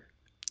 whatever.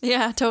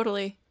 Yeah,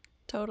 totally.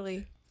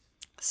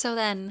 So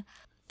then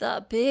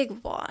the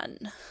big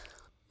one,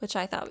 which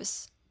I thought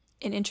was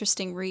an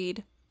interesting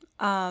read.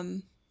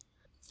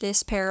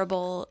 This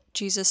parable,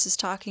 Jesus is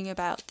talking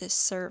about this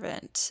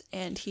servant,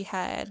 and he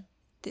had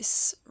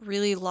this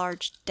really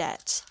large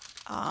debt.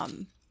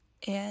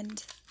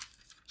 And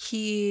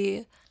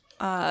he,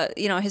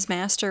 his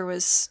master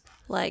was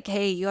like,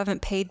 hey, you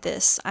haven't paid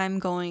this. I'm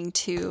going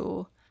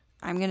to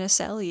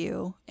sell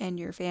you and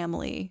your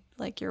family,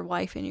 like your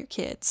wife and your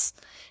kids.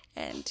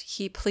 And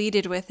he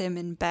pleaded with him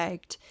and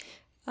begged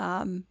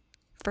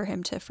for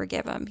him to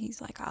forgive him.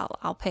 He's like,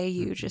 I'll pay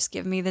you. Just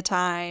give me the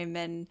time.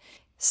 And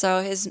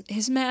so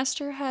his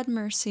master had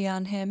mercy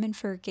on him and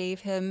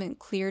forgave him and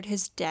cleared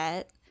his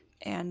debt.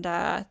 And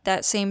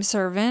that same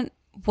servant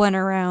went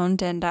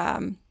around and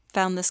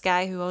found this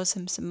guy who owes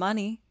him some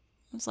money.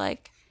 Was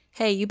like,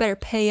 hey, you better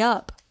pay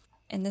up.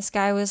 And this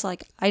guy was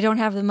like, I don't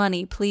have the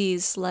money.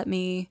 Please let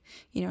me,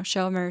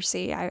 show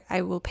mercy.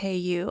 I will pay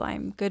you.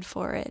 I'm good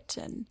for it.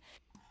 And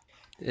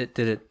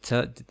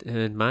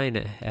in mine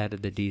it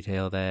added the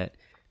detail that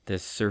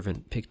this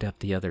servant picked up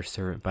the other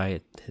servant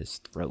by his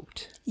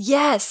throat.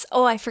 yes.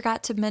 Oh, I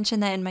forgot to mention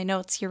that in my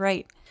notes. You're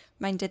right.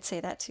 Mine did say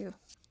that too.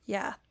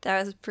 Yeah,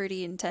 that was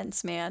pretty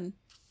intense, man.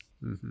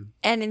 Mm-hmm.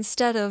 And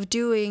instead of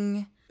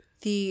doing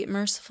the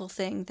merciful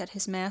thing that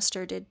his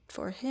master did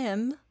for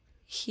him,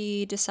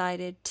 he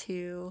decided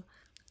to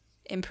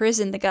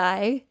imprison the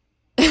guy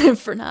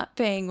for not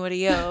paying what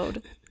he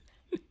owed.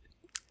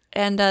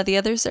 And the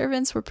other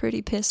servants were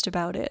pretty pissed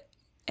about it.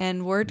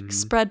 And word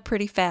spread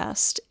pretty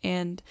fast.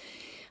 And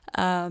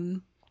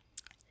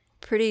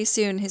pretty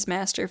soon his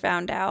master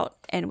found out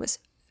and was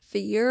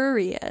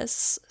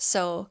furious.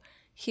 So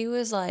he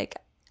was like,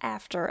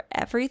 after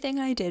everything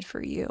I did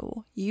for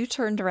you, you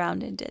turned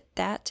around and did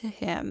that to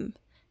him.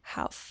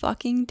 How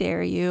fucking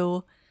dare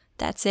you?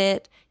 That's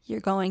it. You're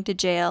going to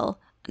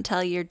jail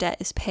until your debt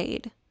is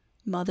paid.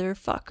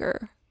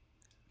 Motherfucker.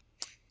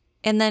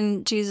 And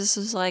then Jesus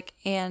was like,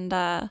 and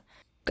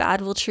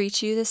God will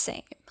treat you the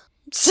same.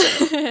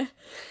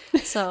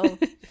 So.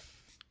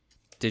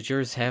 Did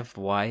yours have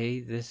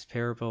why this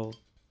parable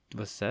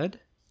was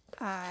said?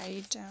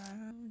 I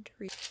don't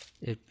read.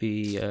 It'd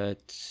be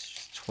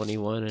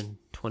 21 and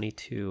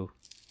 22.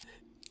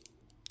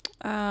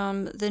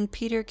 Then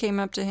Peter came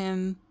up to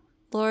him.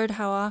 Lord,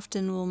 how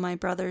often will my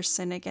brother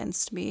sin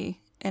against me,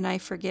 and I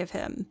forgive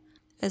him?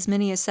 As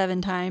many as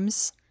 7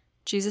 times?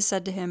 Jesus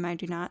said to him, I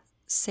do not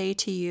say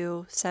to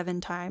you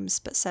 7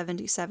 times, but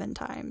 77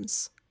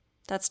 times.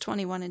 That's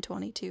 21 and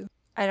 22.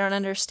 I don't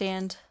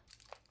understand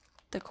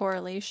the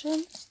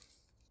correlation.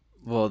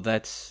 Well,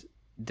 that's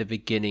the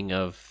beginning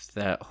of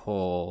that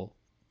whole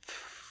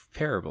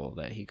parable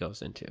that he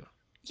goes into.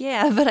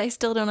 Yeah, but I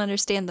still don't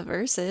understand the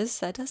verses.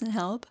 That doesn't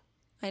help.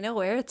 I know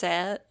where it's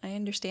at. I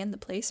understand the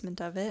placement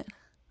of it.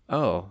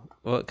 Oh,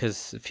 well,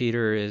 because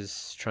Peter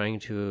is trying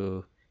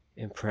to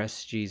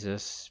impress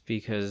Jesus,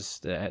 because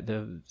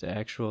the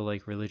actual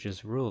like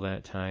religious rule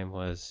that time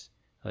was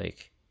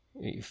like,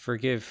 you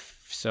forgive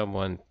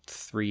someone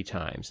 3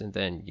 times and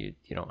then you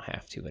don't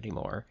have to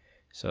anymore.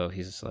 So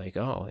he's like,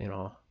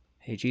 oh,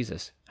 hey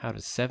Jesus, how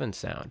does 7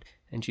 sound?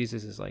 And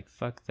Jesus is like,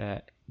 fuck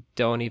that,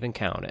 don't even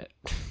count it.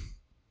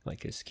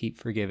 Like, just keep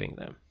forgiving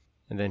them.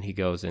 And then he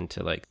goes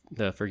into like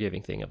the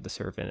forgiving thing of the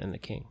servant and the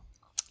king.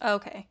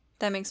 Okay,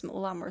 that makes a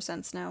lot more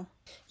sense now.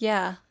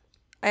 Yeah,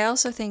 I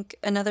also think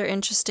another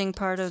interesting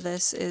part of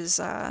this is,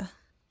 let's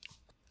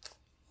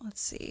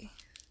see,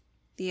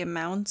 the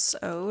amounts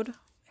owed.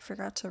 I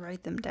forgot to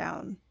write them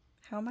down.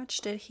 How much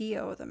did he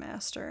owe the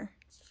master?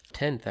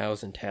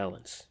 10,000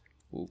 talents.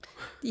 Ooh.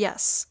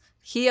 Yes,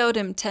 he owed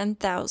him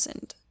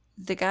 10,000.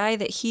 The guy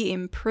that he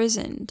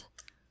imprisoned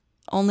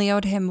only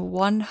owed him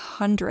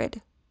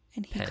 100,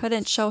 and he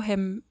couldn't show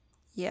him.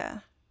 Yeah.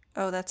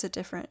 Oh, that's a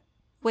different.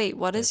 Wait,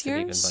 what is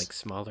yours? Even like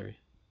smaller.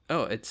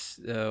 Oh, it's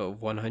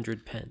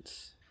 100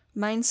 pence.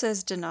 Mine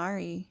says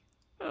denarii.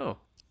 Oh,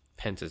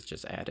 pence is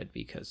just added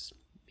because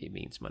it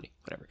means money.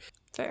 Whatever.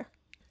 Fair.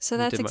 So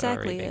that's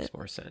exactly it. Makes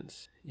more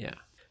sense. Yeah.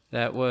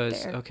 That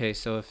was Fair. Okay.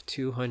 So if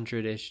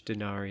 200-ish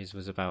denaries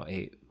was about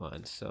 8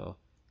 months, so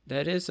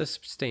that is a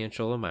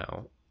substantial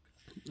amount.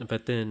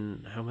 But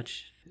then, how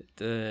much?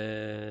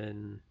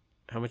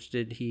 How much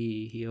did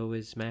he owe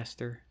his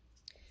master?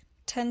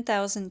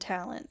 10,000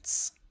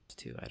 talents.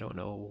 I don't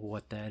know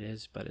what that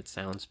is, but it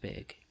sounds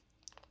big.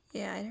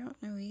 Yeah, I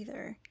don't know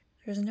either.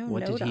 There's no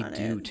what note on it. What did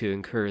he do to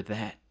incur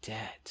that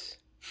debt?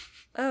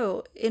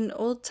 Oh, in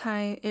Old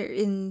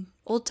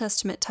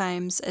Testament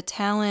times, a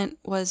talent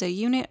was a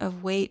unit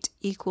of weight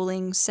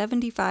equaling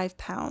 75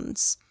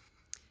 pounds.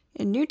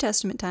 In New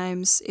Testament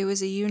times, it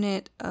was a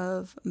unit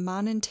of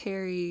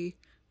monetary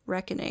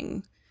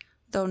reckoning,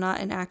 though not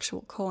an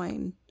actual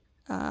coin,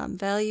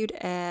 valued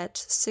at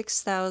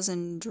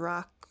 6,000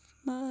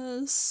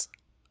 drachmas,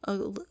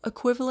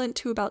 equivalent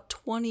to about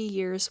 20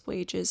 years'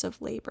 wages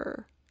of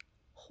labor.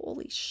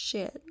 Holy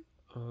shit.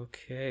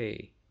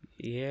 Okay,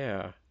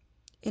 yeah.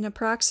 In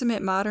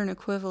approximate modern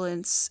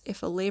equivalents,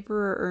 if a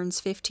laborer earns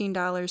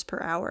 $15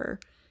 per hour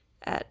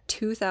at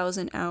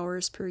 2,000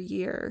 hours per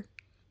year,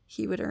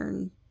 he would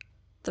earn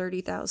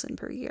 $30,000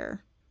 per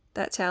year.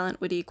 That talent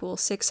would equal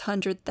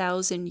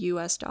 600,000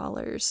 US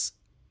dollars.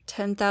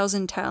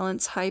 10,000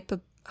 talents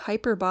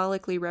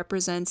hyperbolically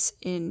represents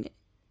in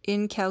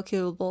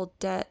incalculable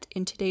debt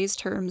in today's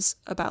terms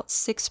about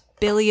 $6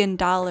 billion.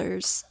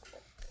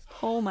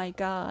 Oh my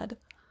god.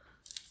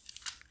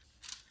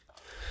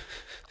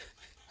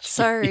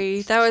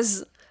 Sorry, that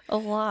was a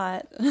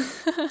lot.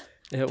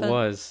 It But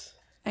was.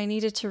 I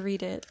needed to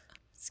read it.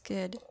 It's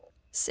good.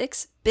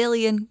 $6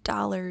 billion.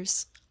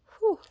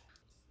 Whew.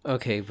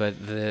 Okay,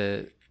 but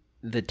the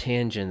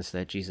tangents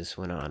that Jesus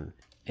went on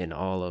in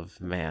all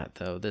of Matt,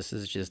 though, this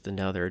is just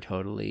another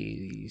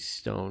totally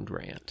stoned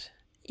rant.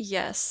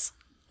 Yes.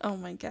 Oh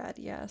my god,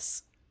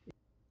 yes.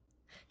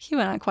 He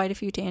went on quite a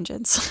few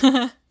tangents.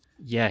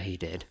 Yeah, he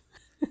did.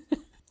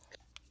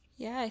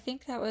 Yeah, I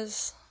think that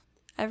was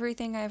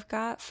everything I've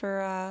got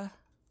for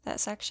that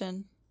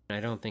section. I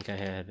don't think I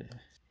had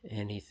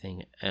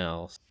anything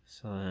else,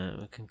 so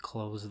we can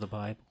close the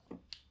Bible.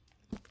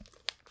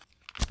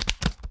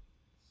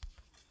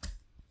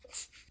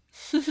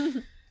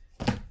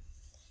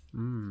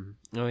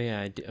 Oh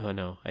yeah, oh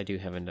no, I do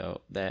have a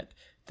note that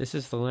this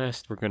is the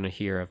last we're gonna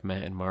hear of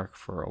Matt and Mark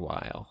for a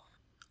while.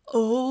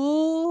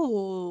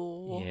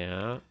 Oh.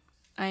 Yeah.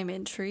 I'm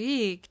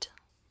intrigued.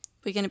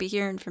 We gonna be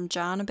hearing from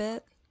John a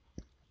bit?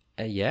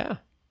 Yeah.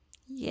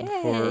 Yay.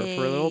 For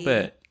a little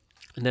bit.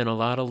 And then a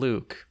lot of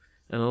Luke.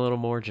 And a little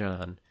more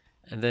John.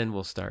 And then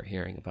we'll start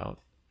hearing about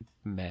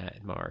Matt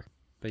and Mark.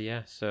 But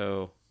yeah,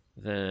 so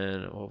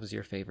then what was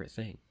your favorite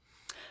thing?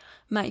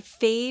 My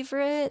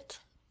favorite?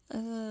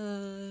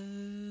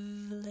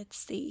 Let's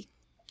see.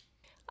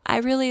 I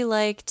really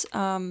liked,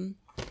 in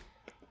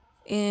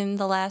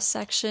the last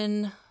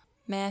section,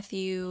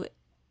 Matthew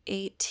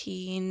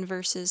 18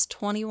 verses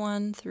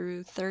 21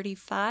 through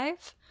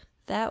 35.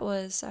 That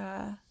was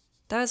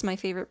my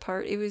favorite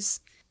part. It was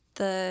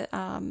the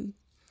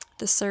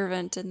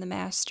servant and the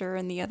master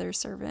and the other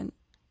servant.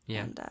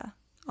 Yeah. And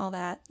all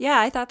that. Yeah,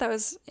 I thought that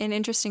was an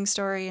interesting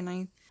story, and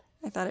I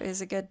thought it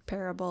was a good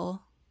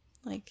parable.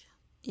 Like,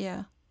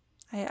 yeah.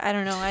 I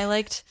don't know. I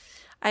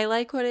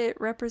like what it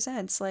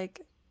represents.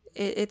 Like,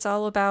 it's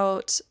all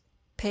about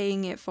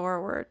paying it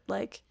forward.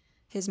 Like,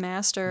 his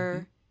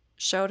master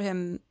showed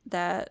him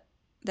that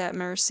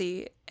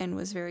mercy and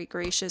was very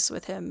gracious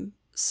with him.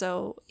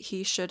 So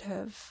he should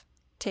have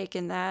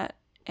taken that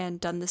and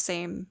done the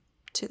same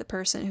to the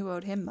person who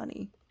owed him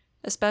money,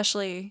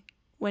 especially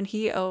when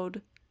he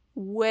owed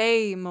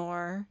way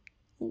more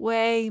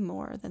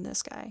than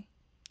this guy.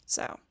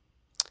 So,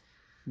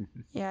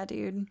 yeah,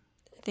 dude.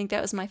 I think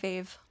that was my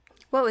fave.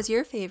 What was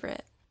your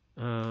favorite?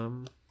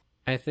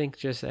 I think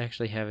just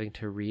actually having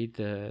to read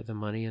the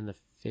money and the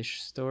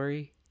fish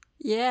story.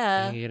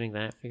 Yeah. And getting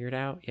that figured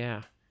out.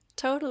 Yeah.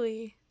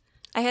 Totally.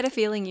 I had a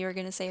feeling you were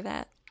going to say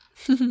that.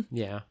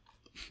 Yeah.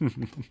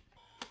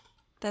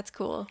 That's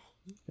cool.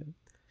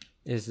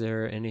 Is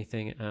there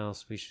anything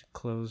else we should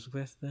close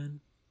with then?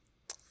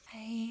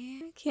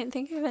 I can't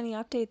think of any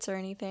updates or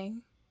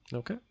anything.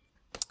 Okay.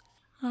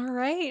 All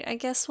right. I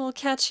guess we'll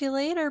catch you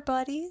later,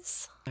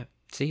 buddies.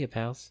 See you,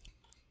 pals.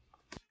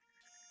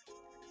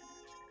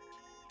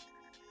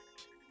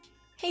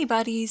 Hey,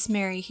 buddies.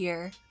 Mary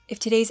here. If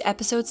today's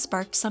episode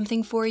sparked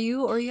something for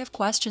you or you have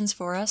questions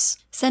for us,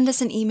 send us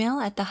an email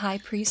at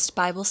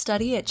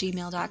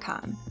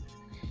thehighpriestbiblestudy@gmail.com.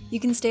 You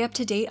can stay up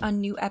to date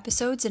on new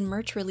episodes and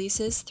merch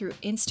releases through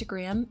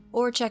Instagram,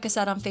 or check us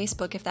out on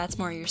Facebook if that's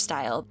more your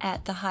style,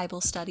 at The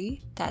Highble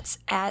Study. That's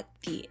at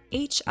the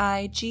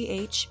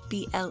HIGHBLE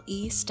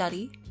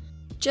Study.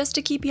 Just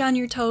to keep you on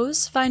your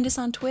toes, find us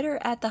on Twitter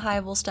at The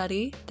Highble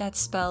Study. That's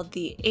spelled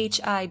the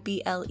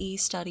HIBLE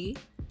Study.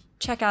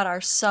 Check out our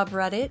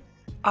subreddit,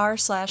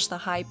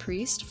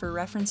 r/thehighpriest, for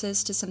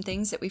references to some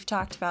things that we've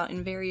talked about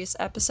in various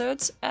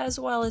episodes, as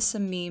well as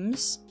some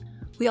memes.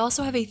 We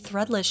also have a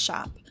threadless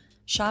shop,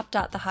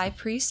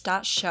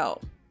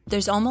 shop.thehighpriest.show.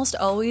 There's almost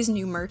always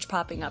new merch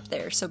popping up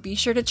there, so be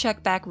sure to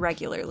check back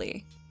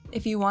regularly.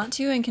 If you want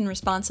to and can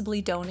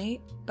responsibly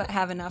donate, but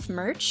have enough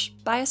merch,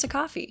 buy us a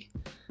coffee.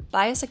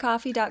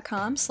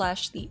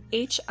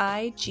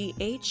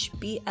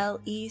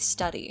 buyusacoffee.com/thehighble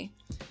study.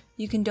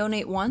 You can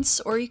donate once,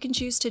 or you can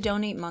choose to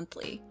donate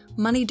monthly.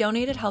 Money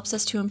donated helps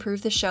us to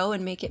improve the show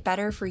and make it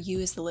better for you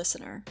as the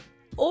listener.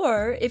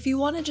 Or, if you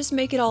want to just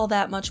make it all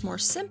that much more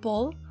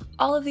simple,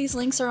 all of these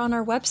links are on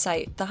our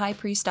website,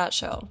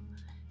 thehighpriest.show.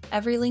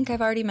 Every link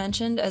I've already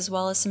mentioned, as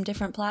well as some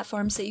different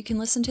platforms that you can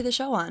listen to the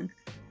show on.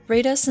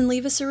 Rate us and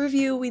leave us a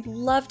review. We'd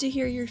love to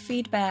hear your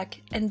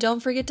feedback. And don't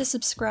forget to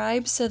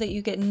subscribe so that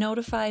you get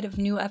notified of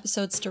new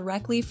episodes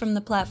directly from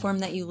the platform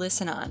that you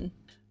listen on.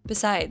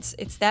 Besides,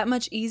 it's that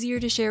much easier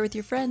to share with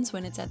your friends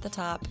when it's at the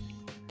top.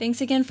 Thanks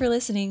again for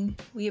listening.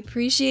 We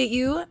appreciate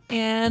you,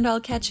 and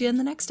I'll catch you in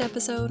the next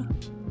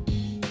episode.